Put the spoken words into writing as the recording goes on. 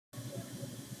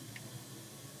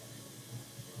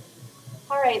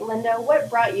All right, Linda, what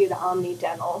brought you to Omni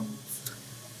Dental?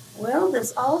 Well,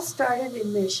 this all started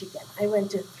in Michigan. I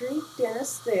went to 3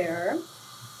 dentists there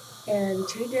and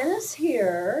 2 dentists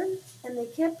here, and they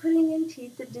kept putting in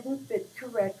teeth that didn't fit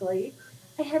correctly.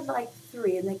 I had like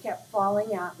 3, and they kept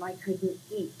falling out, and I couldn't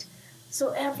eat.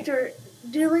 So after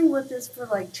dealing with this for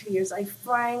like 2 years, I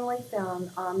finally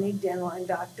found Omni Dental and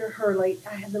Dr. Hurley.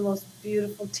 I have the most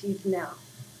beautiful teeth now.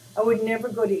 I would never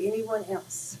go to anyone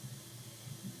else.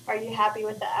 Are you happy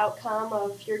with the outcome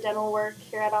of your dental work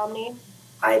here at Omni?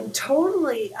 I'm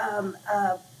totally,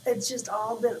 it's just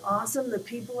all been awesome. The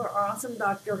people are awesome.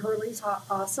 Dr. Hurley's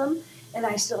awesome. And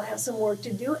I still have some work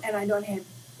to do, and I don't have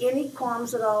any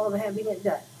qualms at all of having it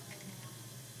done.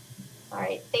 All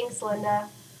right, thanks, Linda.